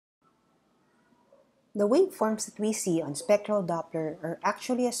The waveforms that we see on spectral Doppler are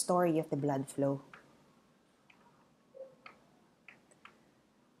actually a story of the blood flow.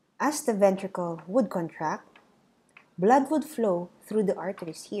 As the ventricle would contract, blood would flow through the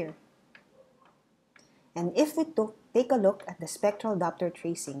arteries here. And if we take a look at the spectral Doppler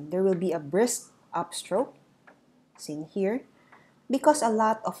tracing, there will be a brisk upstroke, seen here, because a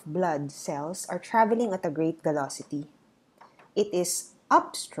lot of blood cells are traveling at a great velocity. It is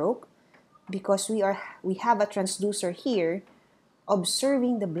upstroke because we have a transducer here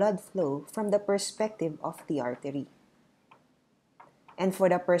observing the blood flow from the perspective of the artery. And for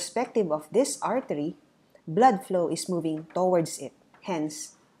the perspective of this artery, blood flow is moving towards it,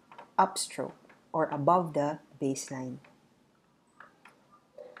 hence upstroke or above the baseline.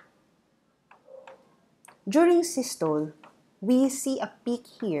 During systole, we see a peak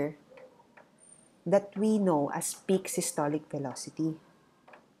here that we know as peak systolic velocity.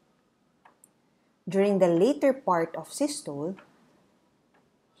 During the later part of systole,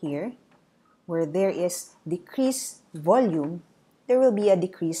 here, where there is decreased volume, there will be a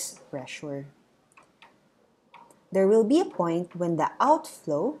decreased pressure. There will be a point when the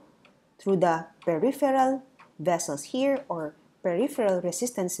outflow through the peripheral vessels here or peripheral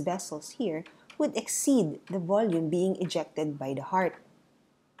resistance vessels here would exceed the volume being ejected by the heart.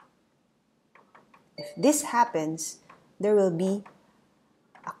 If this happens, there will be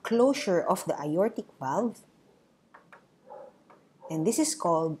a closure of the aortic valve, and this is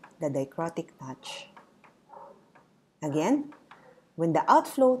called the Dicrotic Touch. Again, when the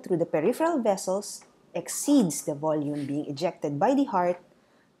outflow through the peripheral vessels exceeds the volume being ejected by the heart,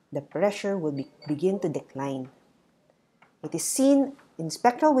 the pressure will begin to decline. It is seen in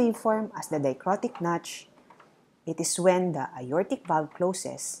spectral waveform as the dicrotic notch. It is when the aortic valve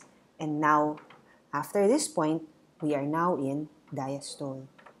closes, and now, after this point, we are now in diastole.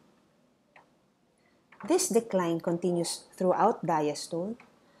 This decline continues throughout diastole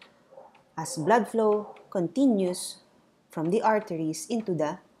as blood flow continues from the arteries into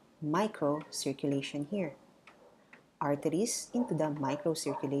the microcirculation here. Arteries into the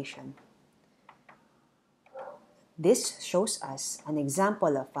microcirculation. This shows us an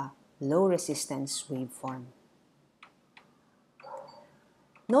example of a low resistance waveform.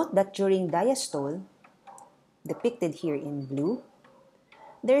 Note that during diastole, depicted here in blue,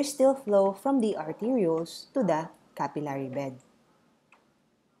 there is still flow from the arterioles to the capillary bed.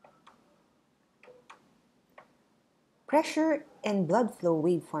 Pressure and blood flow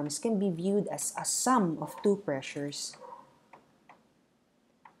waveforms can be viewed as a sum of two pressures.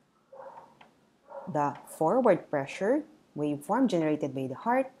 The forward pressure waveform generated by the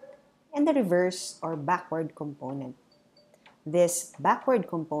heart and the reverse or backward component. This backward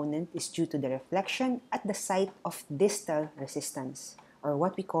component is due to the reflection at the site of distal resistance, or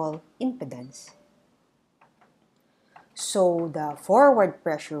what we call impedance. So the forward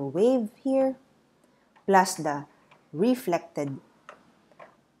pressure wave here plus the reflected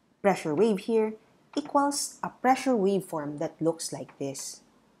pressure wave here equals a pressure waveform that looks like this.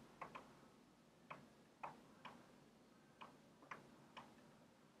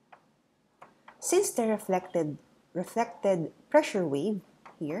 Since the reflected pressure wave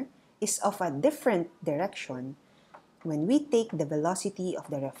here is of a different direction, when we take the velocity of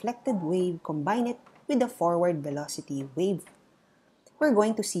the reflected wave, combine it with the forward velocity wave, we're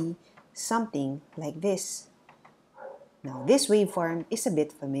going to see something like this. Now, this waveform is a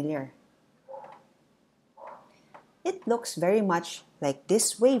bit familiar. It looks very much like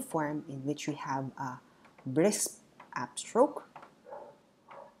this waveform in which we have a brisk upstroke,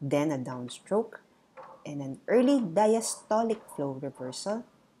 then a downstroke, and an early diastolic flow reversal,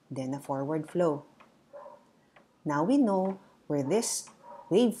 then a forward flow. Now we know where this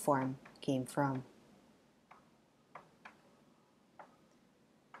waveform came from.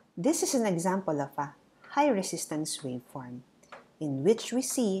 This is an example of a high resistance waveform in which we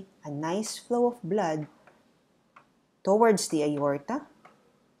see a nice flow of blood towards the aorta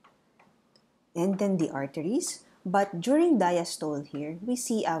and then the arteries, but during diastole here, we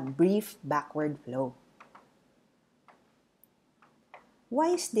see a brief backward flow.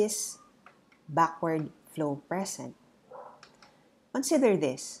 Why is this backward flow present? Consider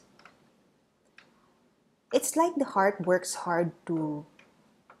this. It's like the heart works hard to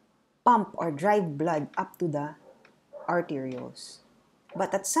pump or drive blood up to the arterioles.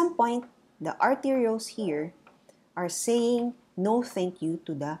 But at some point, the arterioles here are saying no thank you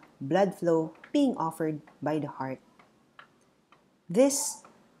to the blood flow being offered by the heart. This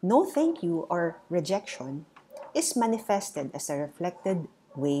no thank you or rejection is manifested as a reflected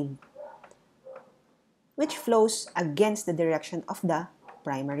wave which flows against the direction of the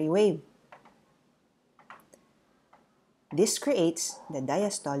primary wave. This creates the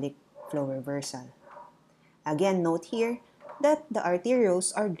diastolic flow reversal. Again, note here that the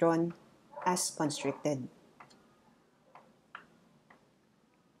arterioles are drawn as constricted.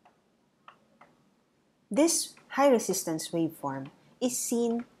 This high-resistance waveform is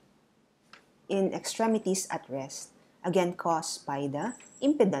seen in extremities at rest, again caused by the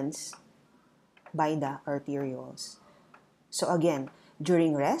impedance by the arterioles. So again,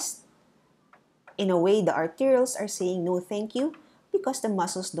 during rest, in a way, the arterioles are saying no thank you because the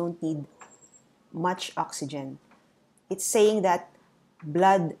muscles don't need much oxygen. It's saying that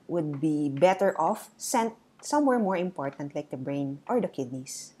blood would be better off sent somewhere more important like the brain or the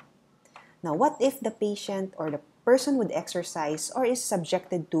kidneys. Now, what if the patient or the person would exercise or is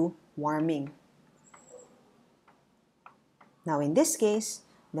subjected to warming? Now, in this case,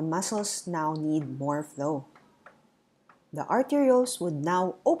 the muscles now need more flow. The arterioles would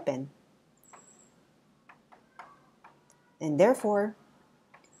now open, and therefore,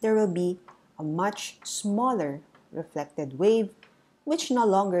 there will be a much smaller reflected wave which no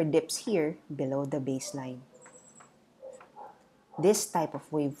longer dips here below the baseline. This type of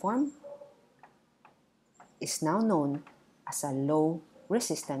waveform is now known as a low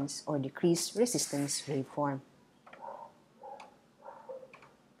resistance or decreased resistance waveform.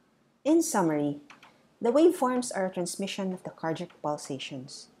 In summary, the waveforms are a transmission of the cardiac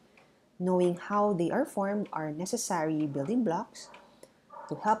pulsations. Knowing how they are formed are necessary building blocks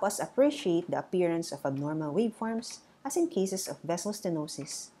to help us appreciate the appearance of abnormal waveforms as in cases of vessel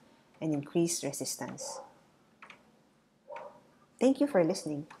stenosis and increased resistance. Thank you for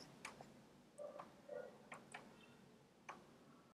listening.